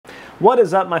What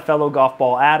is up, my fellow golf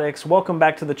ball addicts? Welcome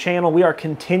back to the channel. We are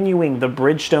continuing the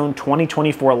Bridgestone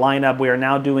 2024 lineup. We are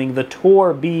now doing the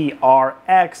Tour B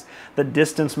RX, the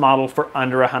distance model for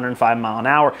under 105 mile an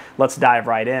hour. Let's dive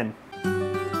right in.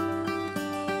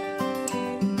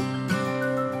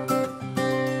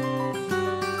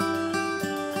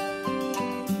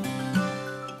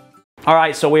 All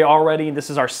right, so this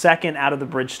is our second out of the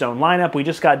Bridgestone lineup. We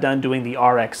just got done doing the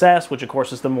RXS, which of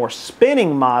course is the more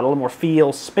spinning model, more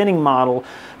feel spinning model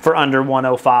for under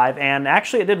 105, and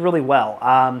actually it did really well.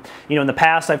 You know, in the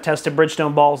past I've tested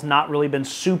Bridgestone balls, not really been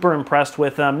super impressed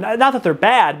with them. Not that they're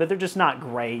bad, but they're just not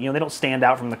great. You know, they don't stand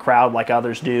out from the crowd like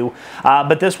others do.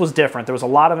 But this was different. There was a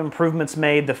lot of improvements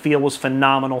made. The feel was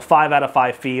phenomenal, 5 out of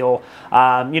 5 feel.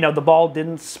 You know, the ball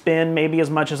didn't spin maybe as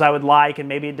much as I would like, and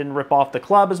maybe it didn't rip off the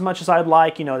club as much as I'd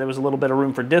like. You know, there was a little bit of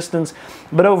room for distance,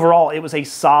 but overall it was a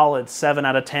solid 7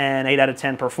 out of 10, 8 out of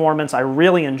 10 performance. I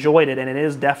really enjoyed it, and it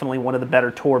is definitely one of the better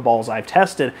tour balls I've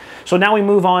tested. So now we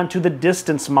move on to the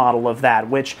distance model of that,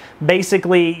 which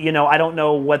basically, you know, I don't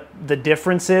know what the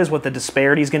difference is, what the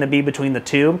disparity is going to be between the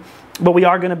two, but we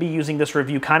are going to be using this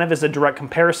review kind of as a direct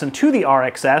comparison to the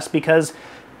RXS because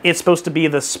it's supposed to be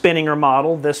the spinninger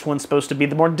model. This one's supposed to be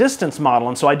the more distance model.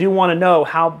 And so I do want to know,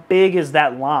 how big is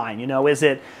that line? You know, is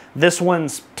it this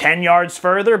one's 10 yards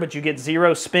further, but you get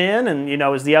 0 spin? And, you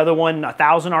know, is the other one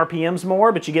 1,000 RPMs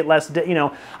more, but you get less, you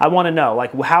know, I want to know,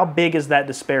 like, how big is that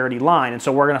disparity line? And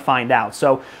so we're going to find out.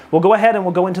 So we'll go ahead and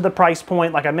we'll go into the price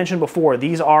point. Like I mentioned before,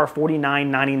 these are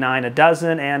 $49.99 a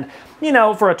dozen. And, you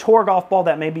know, for a tour golf ball,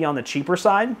 that may be on the cheaper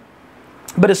side.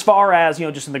 But as far as, you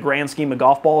know, just in the grand scheme of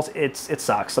golf balls, it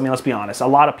sucks. I mean, let's be honest. A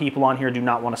lot of people on here do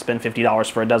not want to spend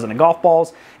 $50 for a dozen of golf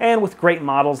balls. And with great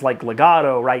models like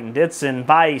Legato, Wright & Ditson,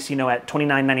 Vice, you know, at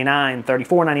 $29.99,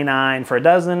 $34.99 for a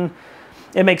dozen,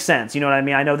 it makes sense. You know what I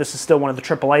mean? I know this is still one of the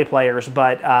AAA players,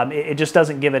 but it just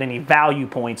doesn't give it any value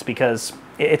points because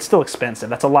it's still expensive.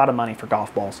 That's a lot of money for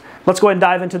golf balls. Let's go ahead and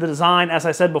dive into the design. As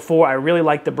I said before, I really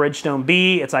like the Bridgestone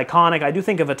B. It's iconic. I do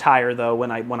think of a tire though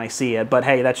when I see it, but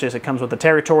hey, that's just, it comes with the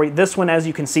territory. This one, as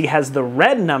you can see, has the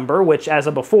red number, which as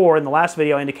of before in the last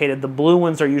video I indicated the blue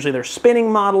ones are usually their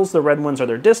spinning models, the red ones are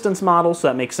their distance models, so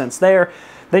that makes sense there.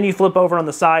 Then you flip over on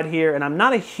the side here, and I'm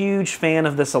not a huge fan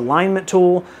of this alignment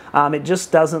tool. It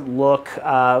just doesn't look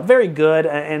very good,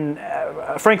 and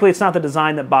frankly, it's not the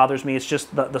design that bothers me. It's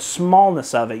just the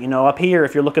smallness of it. You know, up here,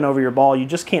 if you're looking over your ball, you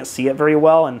just can't see it very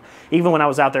well, and even when I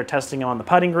was out there testing it on the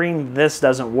putting green, this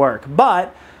doesn't work.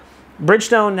 But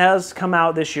Bridgestone has come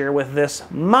out this year with this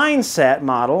Mindset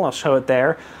model. I'll show it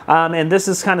there. And this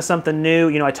is kind of something new.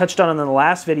 You know, I touched on it in the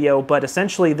last video, but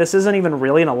essentially this isn't even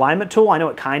really an alignment tool. I know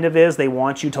it kind of is. They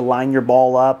want you to line your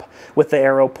ball up with the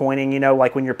arrow pointing, you know,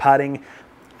 like when you're putting.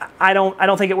 I don't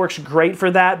think it works great for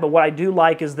that, but what I do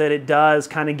like is that it does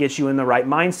kind of get you in the right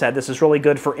mindset. This is really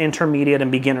good for intermediate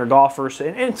and beginner golfers,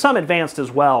 and some advanced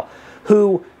as well,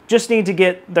 who just need to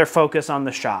get their focus on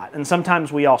the shot. And sometimes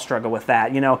we all struggle with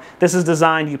that. You know, this is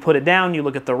designed, you put it down, you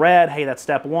look at the red, hey, that's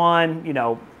step 1, you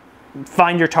know,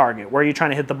 find your target. Where are you trying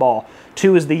to hit the ball?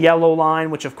 2 is the yellow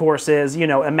line, which of course is, you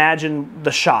know, imagine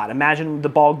the shot, imagine the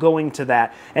ball going to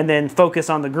that, and then focus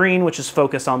on the green, which is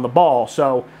focus on the ball.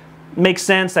 So makes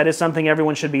sense. That is something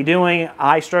everyone should be doing.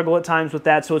 I struggle at times with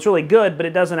that, so it's really good, but it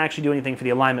doesn't actually do anything for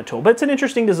the alignment tool. But it's an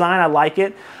interesting design. I like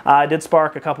it. It did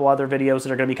spark a couple other videos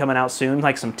that are going to be coming out soon,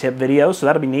 like some tip videos, so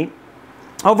that'll be neat.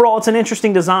 Overall, it's an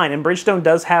interesting design, and Bridgestone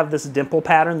does have this dimple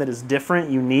pattern that is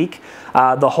different, unique.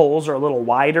 The holes are a little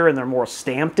wider and they're more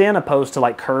stamped in opposed to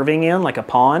like curving in like a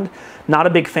pond. Not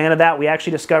a big fan of that. We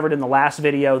actually discovered in the last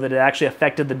video that it actually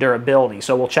affected the durability,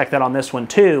 so we'll check that on this one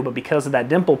too, but because of that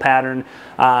dimple pattern,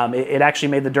 it actually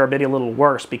made the durability a little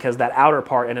worse because that outer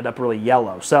part ended up really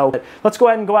yellow. So let's go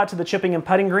ahead and go out to the chipping and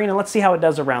putting green and let's see how it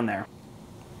does around there.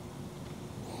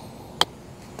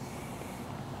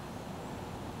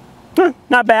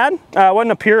 Not bad.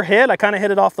 Wasn't a pure hit. I kind of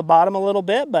hit it off the bottom a little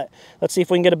bit, but let's see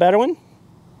if we can get a better one.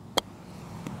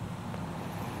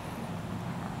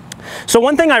 So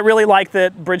one thing I really like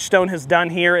that Bridgestone has done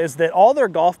here is that all their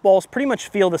golf balls pretty much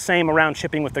feel the same around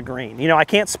chipping with the green. You know, I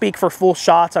can't speak for full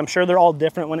shots. I'm sure they're all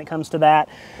different when it comes to that.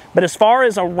 But as far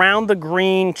as around the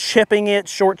green, chipping it,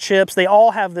 short chips, they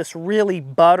all have this really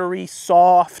buttery,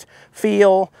 soft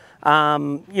feel.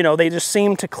 You know, they just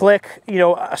seem to click, you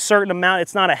know, a certain amount.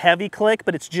 It's not a heavy click,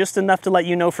 but it's just enough to let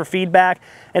you know for feedback.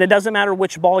 And it doesn't matter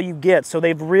which ball you get. So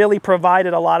they've really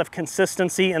provided a lot of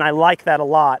consistency, and I like that a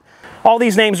lot. All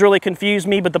these names really confuse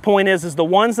me, but the point is the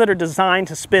ones that are designed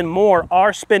to spin more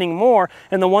are spinning more,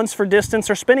 and the ones for distance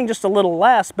are spinning just a little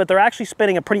less, but they're actually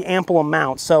spinning a pretty ample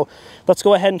amount. So let's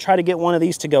go ahead and try to get one of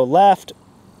these to go left.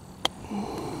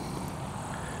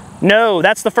 No,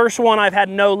 that's the first one I've had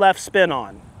no left spin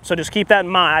on. So just keep that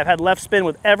in mind. I've had left spin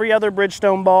with every other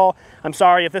Bridgestone ball. I'm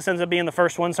sorry if this ends up being the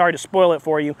first one. Sorry to spoil it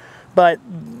for you. But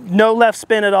no left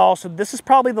spin at all. So this is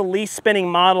probably the least spinning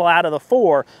model out of the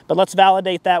 4. But let's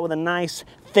validate that with a nice,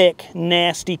 thick,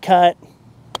 nasty cut.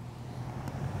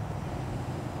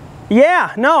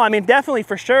 Yeah, no, I mean, definitely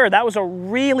for sure. That was a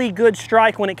really good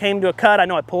strike when it came to a cut. I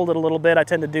know I pulled it a little bit. I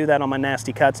tend to do that on my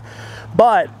nasty cuts.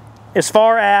 But as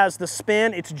far as the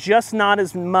spin, it's just not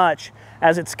as much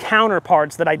as its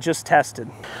counterparts that I just tested.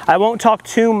 I won't talk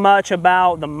too much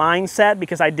about the mindset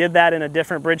because I did that in a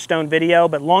different Bridgestone video,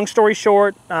 but long story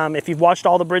short, if you've watched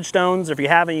all the Bridgestones, or if you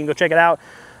haven't, you can go check it out.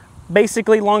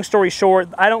 Basically, long story short,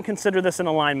 I don't consider this an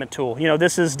alignment tool. You know,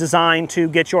 this is designed to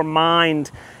get your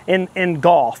mind in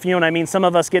golf. You know what I mean? Some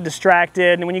of us get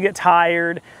distracted, and when you get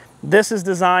tired, this is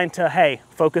designed to, hey,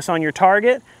 focus on your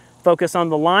target, focus on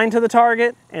the line to the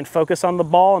target, and focus on the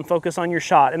ball, and focus on your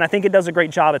shot. And I think it does a great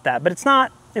job at that. But it's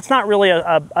not really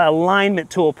a alignment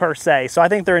tool per se. So I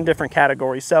think they're in different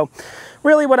categories. So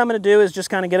really what I'm going to do is just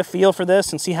kind of get a feel for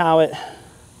this and see how it...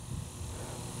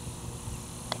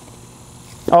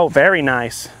 Oh, very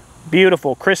nice.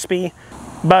 Beautiful, crispy,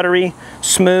 buttery,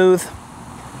 smooth.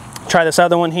 Try this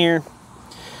other one here.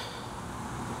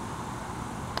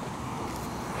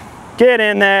 Get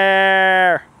in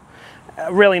there.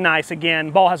 Really nice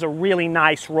again. Ball has a really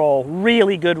nice roll,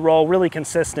 really good roll, really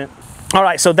consistent. All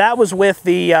right, so that was with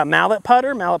the mallet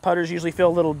putter. Mallet putters usually feel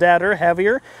a little deader,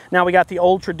 heavier. Now we got the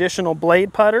old traditional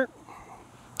blade putter.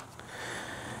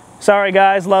 Sorry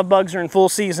guys, love bugs are in full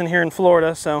season here in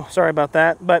Florida, so sorry about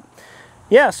that. But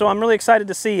yeah, so I'm really excited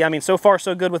to see. I mean, so far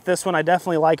so good with this one. I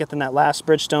definitely like it than that last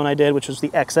Bridgestone I did, which was the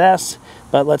XS.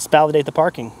 But let's validate the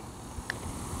parking.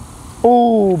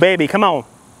 Ooh, baby, come on.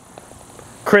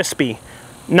 Crispy.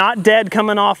 Not dead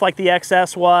coming off like the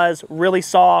XS was. Really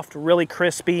soft, really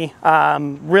crispy,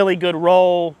 really good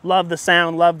roll. Love the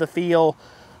sound, love the feel.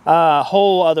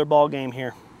 Whole other ball game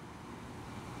here.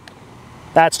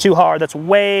 That's too hard. That's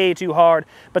way too hard.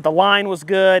 But the line was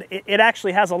good. It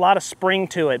actually has a lot of spring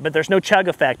to it, but there's no chug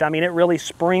effect. I mean, it really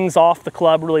springs off the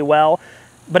club really well,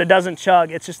 but it doesn't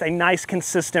chug. It's just a nice,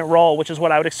 consistent roll, which is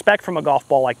what I would expect from a golf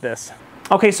ball like this.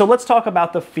 Okay, so let's talk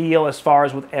about the feel as far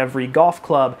as with every golf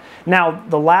club. Now,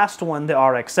 the last one, the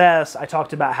RXS, I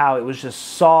talked about how it was just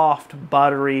soft,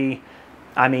 buttery.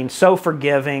 I mean, so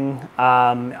forgiving.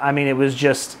 I mean, it was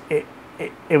just...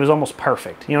 It was almost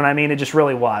perfect. You know what I mean? It just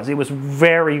really was. It was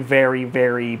very, very,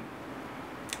 very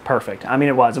perfect. I mean,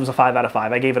 it was. It was a 5 out of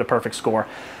 5. I gave it a perfect score.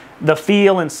 The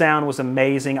feel and sound was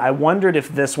amazing. I wondered if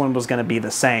this one was going to be the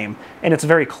same, and it's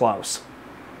very close.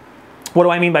 What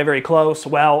do I mean by very close?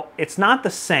 Well, it's not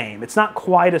the same. It's not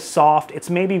quite as soft.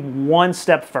 It's maybe one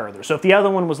step further. So if the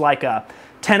other one was like a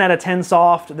 10 out of 10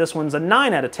 soft, this one's a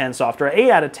 9 out of 10 soft, or an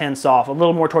 8 out of 10 soft, a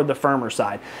little more toward the firmer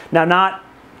side. Now, not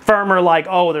firmer like,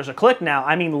 oh, there's a click now.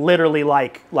 I mean literally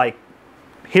like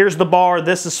here's the bar,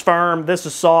 this is firm, this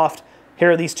is soft,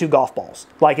 here are these two golf balls.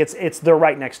 Like they're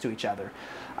right next to each other.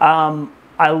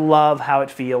 I love how it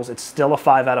feels. It's still a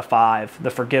 5 out of 5. The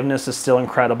forgiveness is still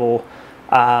incredible.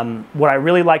 What I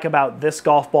really like about this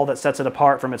golf ball that sets it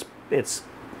apart from its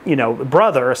you know,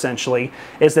 brother essentially,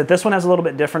 is that this one has a little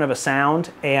bit different of a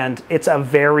sound, and it's a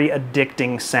very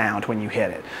addicting sound when you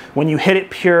hit it. When you hit it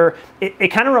pure, it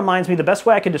kind of reminds me, the best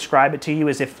way I could describe it to you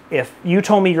is if you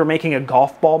told me you're making a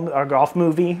golf ball or golf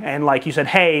movie, and like you said,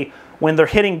 hey, when they're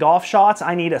hitting golf shots,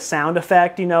 I need a sound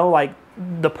effect, you know, like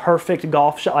the perfect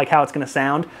golf shot, like how it's going to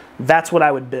sound. That's what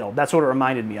I would build. That's what it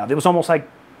reminded me of. It was almost like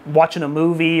watching a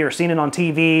movie or seeing it on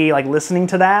TV, like listening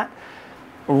to that.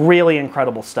 Really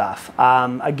incredible stuff.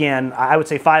 Again, I would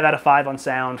say 5 out of 5 on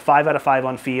sound, 5 out of 5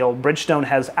 on feel. Bridgestone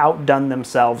has outdone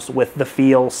themselves with the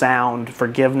feel, sound,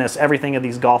 forgiveness, everything of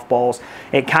these golf balls.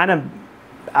 It kind of,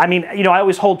 I mean, you know, I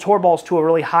always hold tour balls to a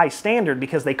really high standard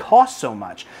because they cost so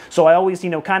much. So I always, you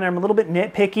know, kind of am a little bit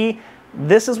nitpicky.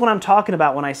 This is what I'm talking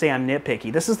about when I say I'm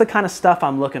nitpicky. This is the kind of stuff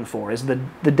I'm looking for, is the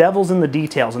devil's in the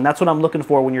details, and that's what I'm looking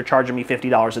for when you're charging me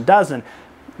 $50 a dozen.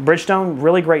 Bridgestone,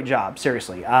 really great job,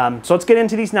 seriously. So let's get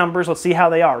into these numbers. Let's see how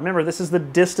they are. Remember, this is the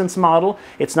distance model.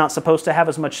 It's not supposed to have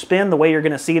as much spin. The way you're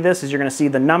going to see this is you're going to see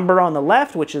the number on the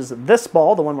left, which is this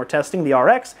ball, the one we're testing, the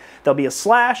RX. There'll be a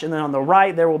slash, and then on the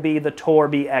right there will be the Tour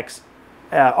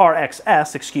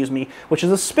RXS, excuse me, which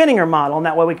is a spinninger model, and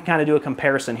that way we can kind of do a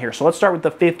comparison here. So let's start with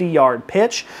the 50-yard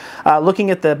pitch.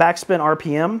 Looking at the backspin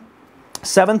RPM,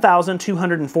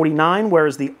 7,249,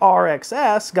 whereas the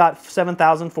RXS got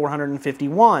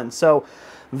 7,451. So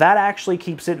that actually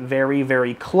keeps it very,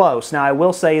 very close. Now, I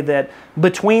will say that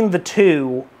between the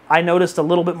two, I noticed a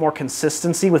little bit more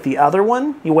consistency with the other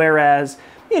one, whereas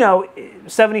you know,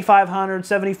 7,500,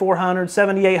 7,400,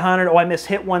 7,800. Oh, I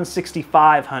mishit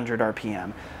 1,6,500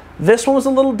 RPM. This one was a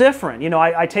little different. You know,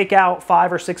 I take out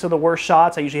 5 or 6 of the worst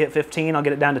shots. I usually hit 15. I'll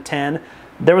get it down to 10.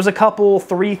 There was a couple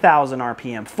 3,000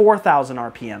 RPM, 4,000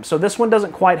 RPM. So this one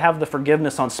doesn't quite have the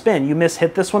forgiveness on spin. You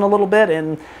mishit this one a little bit,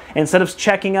 and instead of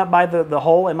checking up by the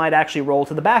hole, it might actually roll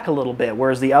to the back a little bit,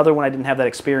 whereas the other one I didn't have that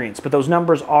experience. But those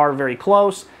numbers are very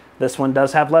close. This one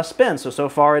does have less spin, so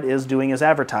far it is doing as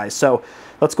advertised. So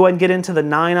let's go ahead and get into the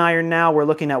 9-iron now. We're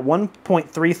looking at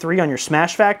 1.33 on your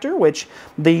smash factor, which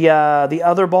the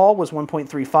other ball was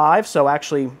 1.35, so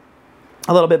actually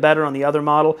a little bit better on the other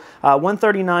model.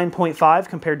 139.5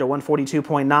 compared to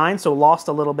 142.9, so lost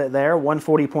a little bit there.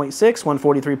 140.6,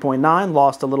 143.9,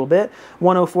 lost a little bit.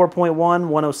 104.1,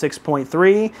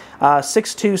 106.3,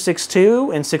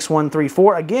 6262, and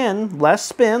 6134. Again, less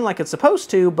spin like it's supposed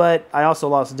to, but I also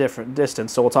lost a different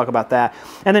distance, so we'll talk about that.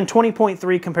 And then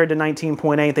 20.3 compared to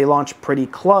 19.8, they launched pretty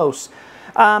close.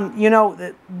 You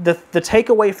know, the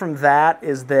takeaway from that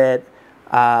is that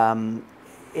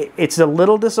it's a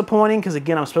little disappointing because,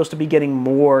 again, I'm supposed to be getting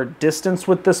more distance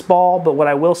with this ball, but what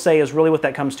I will say is really what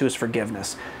that comes to is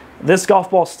forgiveness. This golf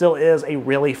ball still is a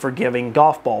really forgiving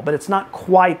golf ball, but it's not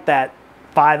quite that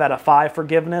 5 out of 5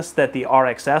 forgiveness that the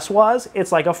RXS was.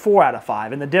 It's like a 4 out of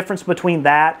 5, and the difference between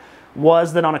that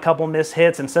was that on a couple missed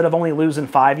hits, instead of only losing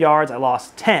 5 yards, I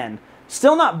lost 10.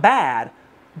 Still not bad,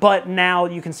 but now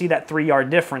you can see that 3-yard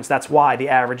difference. That's why the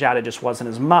average out, it just wasn't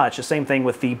as much. The same thing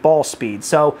with the ball speed.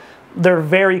 So they're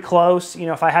very close. You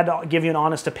know, if I had to give you an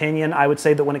honest opinion, I would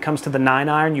say that when it comes to the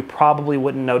 9-iron, you probably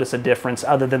wouldn't notice a difference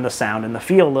other than the sound and the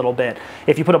feel a little bit.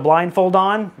 If you put a blindfold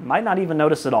on, you might not even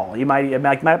notice at all. It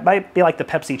might be like the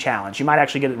Pepsi challenge. You might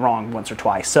actually get it wrong once or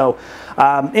twice. So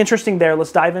interesting there.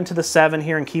 Let's dive into the 7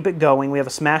 here and keep it going. We have a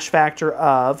smash factor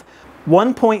of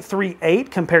 1.38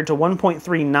 compared to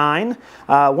 1.39,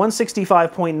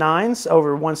 165.9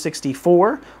 over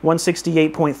 164,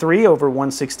 168.3 over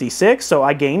 166. So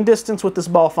I gained distance with this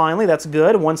ball finally. That's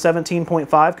good.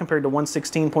 117.5 compared to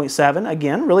 116.7.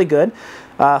 Again, really good.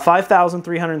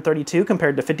 5,332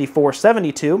 compared to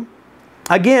 5,472.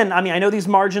 Again, I mean, I know these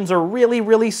margins are really,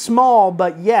 really small,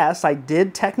 but yes, I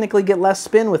did technically get less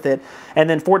spin with it. And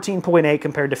then 14.8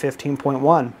 compared to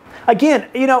 15.1. Again,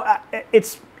 you know,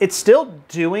 it's still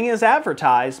doing as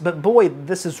advertised, but boy,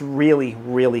 this is really,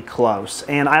 really close.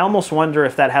 And I almost wonder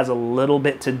if that has a little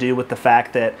bit to do with the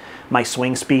fact that my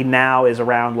swing speed now is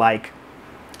around like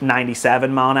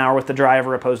 97 mile an hour with the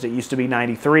driver, opposed to it used to be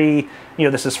 93. You know,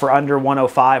 this is for under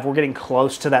 105. We're getting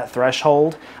close to that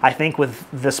threshold. I think with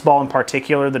this ball in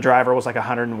particular, the driver was like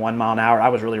 101 mile an hour. I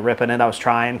was really ripping it. I was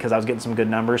trying because I was getting some good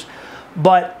numbers.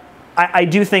 But I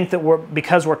do think that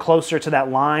because we're closer to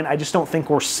that line, I just don't think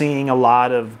we're seeing a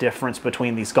lot of difference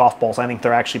between these golf balls. I think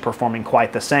they're actually performing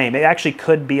quite the same. It actually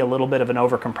could be a little bit of an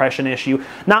overcompression issue.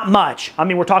 Not much. I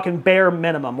mean, we're talking bare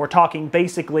minimum. We're talking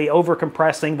basically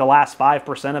overcompressing the last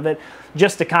 5% of it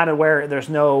just to kind of where there's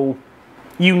no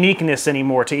uniqueness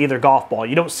anymore to either golf ball.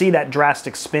 You don't see that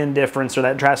drastic spin difference or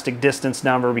that drastic distance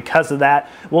number because of that.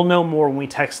 We'll know more when we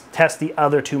test the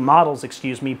other 2 models,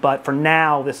 excuse me, but for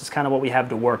now, this is kind of what we have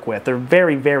to work with. They're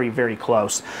very, very, very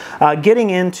close.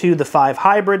 Getting into the 5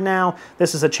 hybrid now,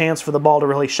 this is a chance for the ball to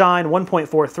really shine.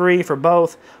 1.43 for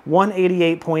both,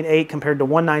 188.8 compared to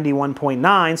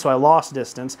 191.9, so I lost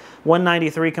distance.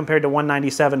 193 compared to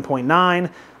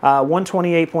 197.9,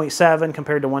 128.7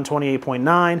 compared to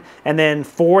 128.9, and then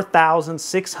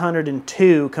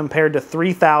 4,602 compared to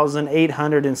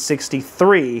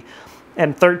 3,863,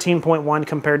 and 13.1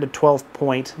 compared to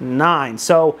 12.9.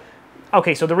 So,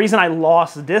 okay, so the reason I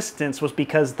lost distance was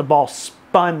because the ball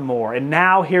spun more. And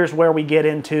now here's where we get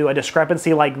into a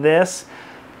discrepancy like this.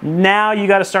 Now you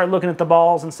got to start looking at the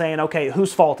balls and saying, okay,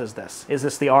 whose fault is this? Is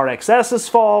this the RXS's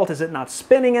fault? Is it not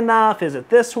spinning enough? Is it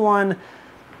this one?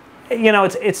 You know,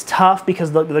 it's tough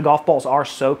because the golf balls are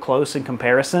so close in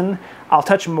comparison. I'll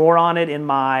touch more on it in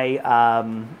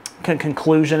my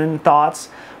conclusion and thoughts,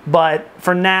 but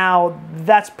for now,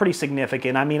 that's pretty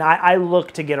significant. I mean, I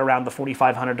look to get around the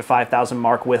 4,500 to 5,000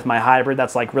 mark with my hybrid.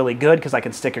 That's like really good because I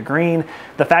can stick a green.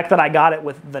 The fact that I got it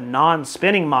with the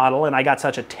non-spinning model and I got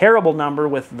such a terrible number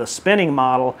with the spinning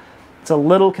model, it's a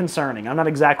little concerning. I'm not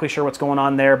exactly sure what's going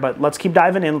on there, but let's keep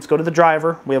diving in. Let's go to the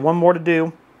driver. We have one more to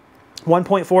do.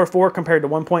 1.44 compared to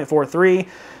 1.43,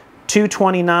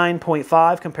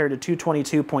 229.5 compared to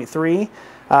 222.3,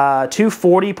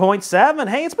 240.7.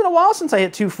 Hey, it's been a while since I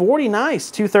hit 240. Nice.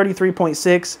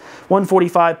 233.6,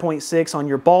 145.6 on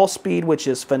your ball speed, which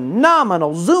is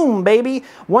phenomenal. Zoom, baby.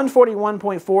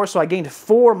 141.4, so I gained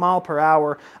 4 miles per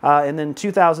hour, and then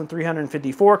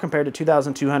 2,354 compared to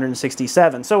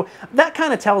 2,267. So that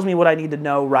kind of tells me what I need to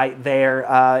know right there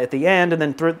at the end, and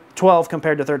then 12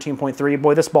 compared to 13.3.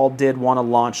 Boy, this ball did want to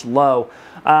launch low.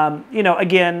 You know,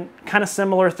 again, kind of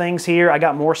similar things here. I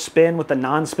got more spin with the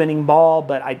non-spinning ball,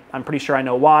 but I'm pretty sure I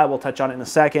know why. We'll touch on it in a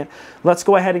second. Let's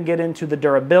go ahead and get into the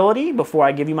durability before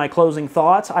I give you my closing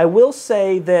thoughts. I will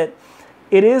say that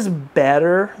it is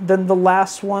better than the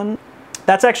last one.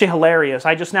 That's actually hilarious.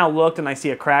 I just now looked and I see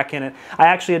a crack in it. I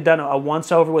actually had done a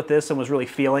once-over with this and was really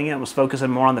feeling it and was focusing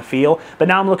more on the feel. But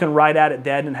now I'm looking right at it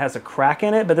dead and it has a crack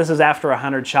in it. But this is after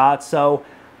 100 shots, so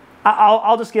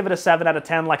I'll just give it a 7 out of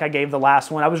 10 like I gave the last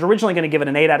one. I was originally going to give it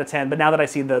an 8 out of 10, but now that I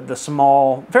see the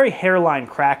small, very hairline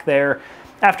crack there,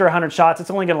 after 100 shots, it's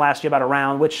only going to last you about a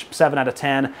round, which 7 out of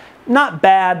 10. Not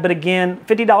bad, but again,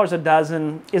 $50 a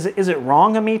dozen. Is it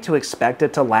wrong of me to expect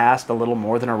it to last a little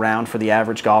more than a round for the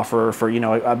average golfer, for, you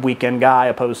know, a weekend guy,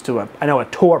 opposed to I know a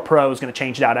tour pro is going to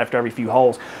change it out after every few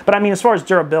holes. But I mean, as far as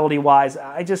durability wise,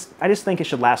 I just think it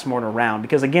should last more than a round,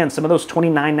 because again, some of those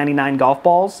 $29.99 golf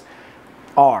balls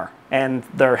are, and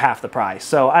they're half the price.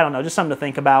 So I don't know, just something to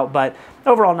think about, but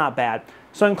overall not bad.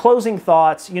 So in closing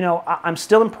thoughts, you know, I'm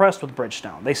still impressed with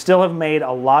Bridgestone. They still have made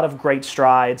a lot of great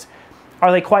strides.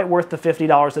 Are they quite worth the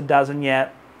 $50 a dozen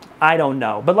yet? I don't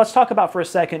know. But let's talk about for a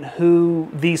second who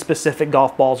these specific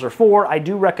golf balls are for. I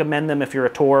do recommend them if you're a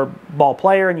tour ball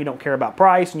player and you don't care about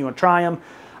price and you want to try them.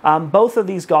 Both of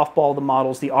these golf ball, the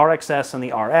models, the RXS and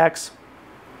the RX,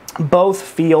 both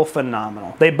feel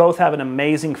phenomenal. They both have an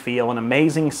amazing feel, an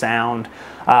amazing sound.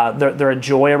 They're a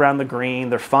joy around the green.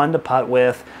 They're fun to putt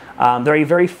with. They're a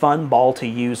very fun ball to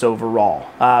use overall.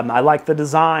 I like the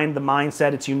design, the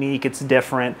mindset. It's unique, it's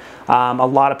different. A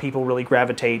lot of people really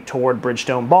gravitate toward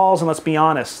Bridgestone balls, and let's be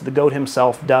honest, the GOAT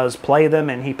himself does play them,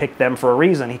 and he picked them for a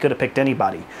reason. He could have picked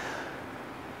anybody.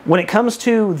 When it comes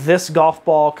to this golf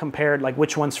ball compared, like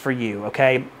which one's for you,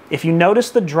 okay? If you notice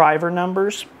the driver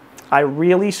numbers, I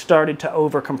really started to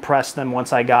over-compress them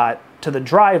once I got to the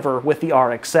driver with the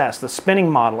RXS, the spinning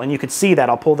model, and you could see that.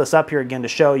 I'll pull this up here again to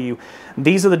show you.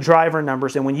 These are the driver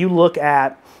numbers, and when you look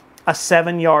at a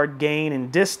 7-yard gain in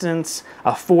distance,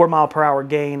 a 4 mile per hour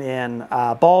gain in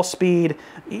ball speed,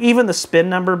 even the spin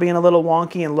number being a little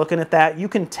wonky, and looking at that, you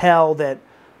can tell that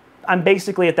I'm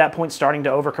basically at that point starting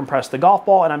to over-compress the golf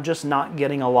ball, and I'm just not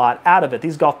getting a lot out of it.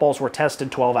 These golf balls were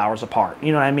tested 12 hours apart.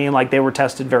 You know what I mean? Like, they were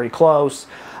tested very close.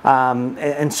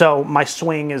 And so my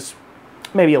swing is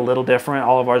maybe a little different.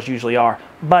 All of ours usually are.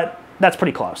 But that's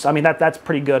pretty close. I mean, that's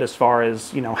pretty good as far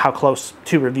as, you know, how close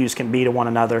two reviews can be to one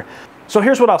another. So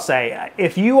here's what I'll say.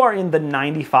 If you are in the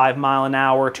 95 mile an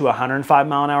hour to 105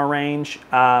 mile an hour range,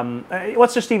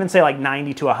 let's just even say like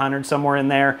 90 to 100, somewhere in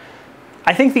there,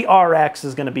 I think the RX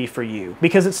is going to be for you,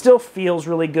 because it still feels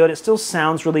really good. It still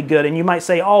sounds really good. And you might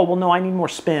say, oh, well, no, I need more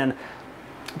spin.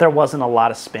 There wasn't a lot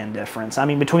of spin difference. I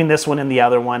mean, between this one and the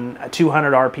other one,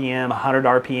 200 RPM, 100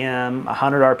 RPM,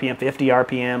 100 RPM, 50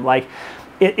 RPM, like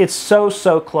it's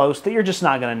so close that you're just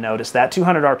not going to notice that.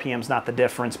 200 RPM is not the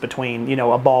difference between, you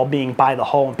know, a ball being by the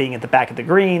hole and being at the back of the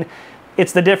green.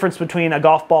 It's the difference between a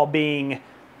golf ball being,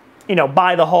 you know,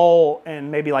 by the hole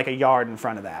and maybe like a yard in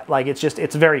front of that. Like,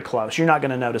 it's very close. You're not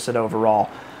going to notice it overall.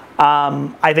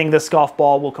 I think this golf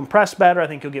ball will compress better. I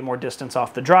think you'll get more distance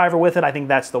off the driver with it. I think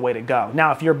that's the way to go.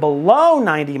 Now, if you're below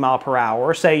 90 mile per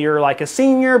hour, say you're like a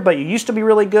senior, but you used to be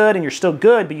really good and you're still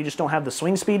good, but you just don't have the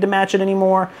swing speed to match it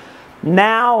anymore,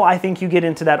 now I think you get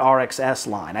into that RXS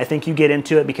line. I think you get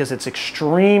into it because it's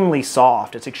extremely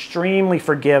soft. It's extremely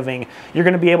forgiving. You're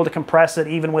going to be able to compress it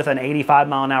even with an 85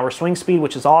 mile an hour swing speed,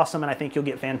 which is awesome, and I think you'll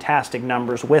get fantastic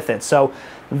numbers with it. So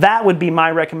that would be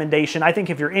my recommendation. I think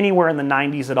if you're anywhere in the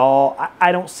 90s at all,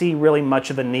 I don't see really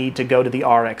much of a need to go to the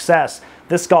RXS.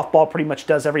 This golf ball pretty much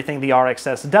does everything the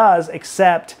RXS does,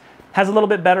 except has a little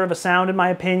bit better of a sound in my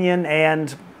opinion,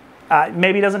 and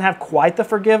maybe doesn't have quite the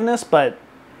forgiveness, but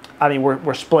I mean,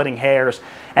 we're splitting hairs.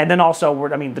 And then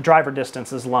also, I mean, the driver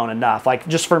distance is alone enough. Like,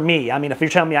 just for me, I mean, if you're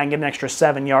telling me I can get an extra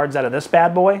 7 yards out of this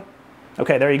bad boy,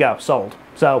 okay, there you go, sold.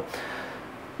 So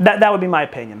that would be my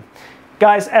opinion.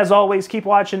 Guys, as always, keep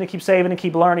watching and keep saving and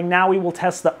keep learning. Now we will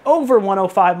test the over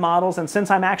 105 models, and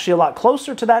since I'm actually a lot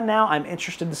closer to that now, I'm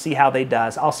interested to see how they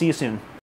does. I'll see you soon.